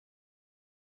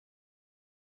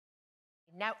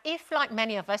Now, if, like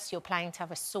many of us, you're planning to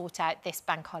have a sort out this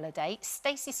bank holiday,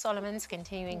 Stacey Solomon's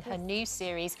continuing her new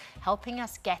series, helping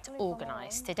us get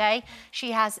organised. Today, she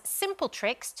has simple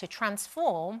tricks to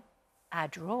transform our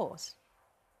drawers.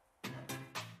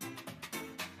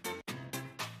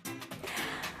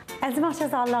 As much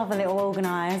as I love a little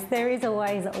organised, there is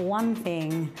always one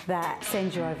thing that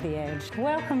sends you over the edge.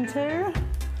 Welcome to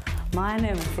my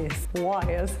nemesis,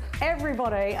 wires.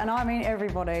 Everybody, and I mean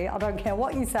everybody, I don't care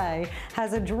what you say,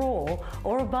 has a drawer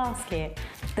or a basket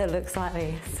that looks like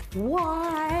this.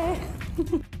 Why?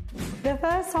 The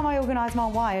first time I organised my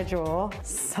wire drawer,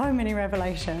 so many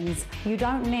revelations. You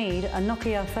don't need a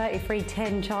Nokia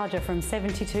 3310 charger from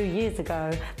 72 years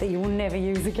ago that you will never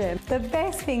use again. The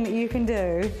best thing that you can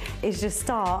do is just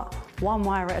start one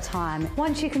wire at a time.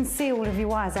 Once you can see all of your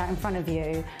wires out in front of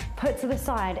you, put to the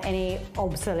side any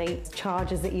obsolete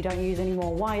chargers that you don't use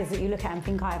anymore, wires that you look at and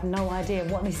think, I have no idea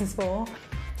what this is for.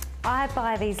 I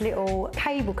buy these little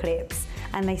cable clips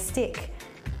and they stick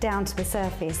down to the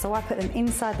surface, so I put them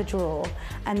inside the drawer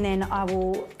and then I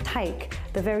will take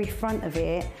the very front of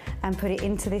it and put it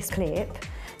into this clip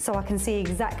so I can see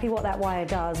exactly what that wire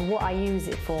does, what I use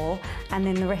it for, and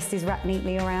then the rest is wrapped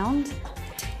neatly around.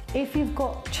 If you've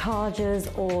got chargers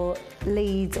or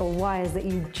leads or wires that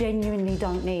you genuinely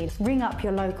don't need, ring up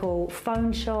your local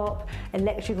phone shop,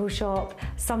 electrical shop.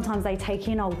 Sometimes they take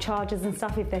in old chargers and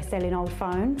stuff if they're selling old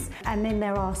phones. And then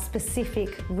there are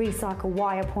specific recycle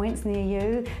wire points near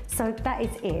you. So that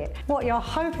is it. What you're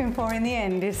hoping for in the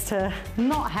end is to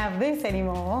not have this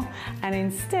anymore and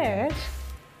instead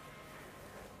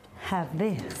have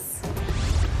this.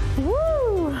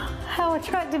 Woo! How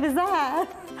attractive is that?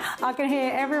 I can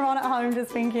hear everyone at home just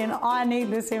thinking, I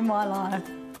need this in my life.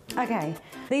 Okay,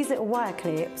 these little wire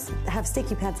clips have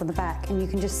sticky pads on the back and you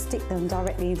can just stick them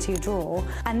directly into your drawer.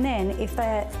 And then if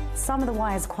some of the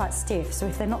wires are quite stiff, so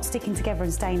if they're not sticking together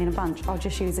and staying in a bunch, I'll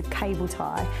just use a cable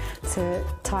tie to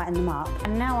tighten them up.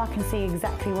 And now I can see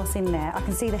exactly what's in there. I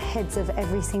can see the heads of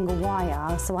every single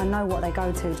wire, so I know what they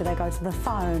go to. Do they go to the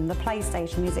phone, the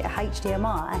PlayStation, is it a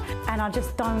HDMI? And I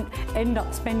just don't end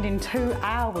up spending 2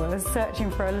 hours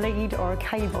searching for a lead or a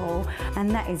cable,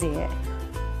 and that is it.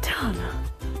 Done.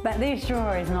 But this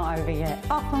drawer is not over yet.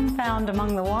 Often found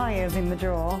among the wires in the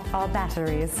drawer are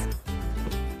batteries.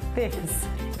 This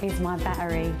is my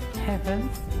battery heaven.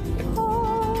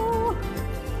 Oh.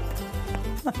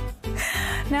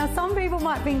 Now, some people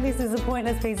might think this is a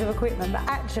pointless piece of equipment, but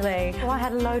actually, I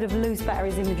had a load of loose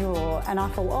batteries in the drawer and I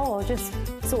thought, oh, I'll just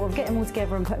sort of get them all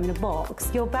together and put them in a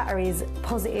box. Your battery's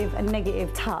positive and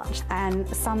negative touch, and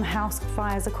some house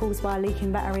fires are caused by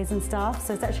leaking batteries and stuff,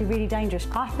 so it's actually really dangerous.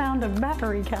 I found a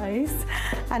battery case,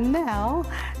 and now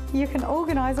you can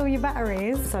organise all your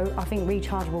batteries. So I think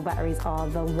rechargeable batteries are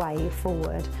the way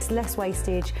forward. It's less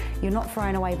wastage, you're not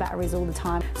throwing away batteries all the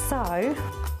time. So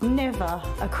never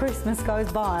a Christmas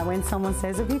goes by when someone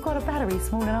says, have you got a battery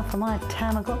small enough for my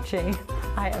Tamagotchi?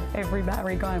 I have every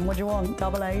battery going. What do you want?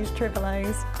 Double A's, triple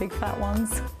A's, big fat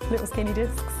ones, little skinny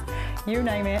discs, you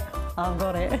name it, I've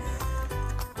got it.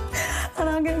 And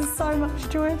I'm getting so much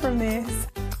joy from this.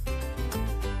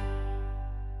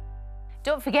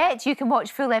 Don't forget, you can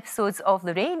watch full episodes of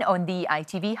Lorraine on the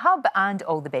ITV Hub and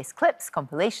all the best clips,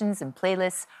 compilations and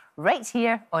playlists right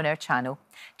here on our channel.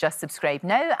 Just subscribe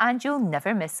now and you'll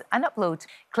never miss an upload.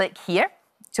 Click here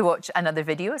to watch another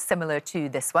video similar to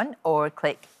this one, or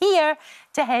click here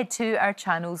to head to our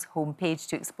channel's homepage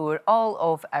to explore all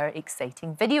of our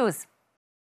exciting videos.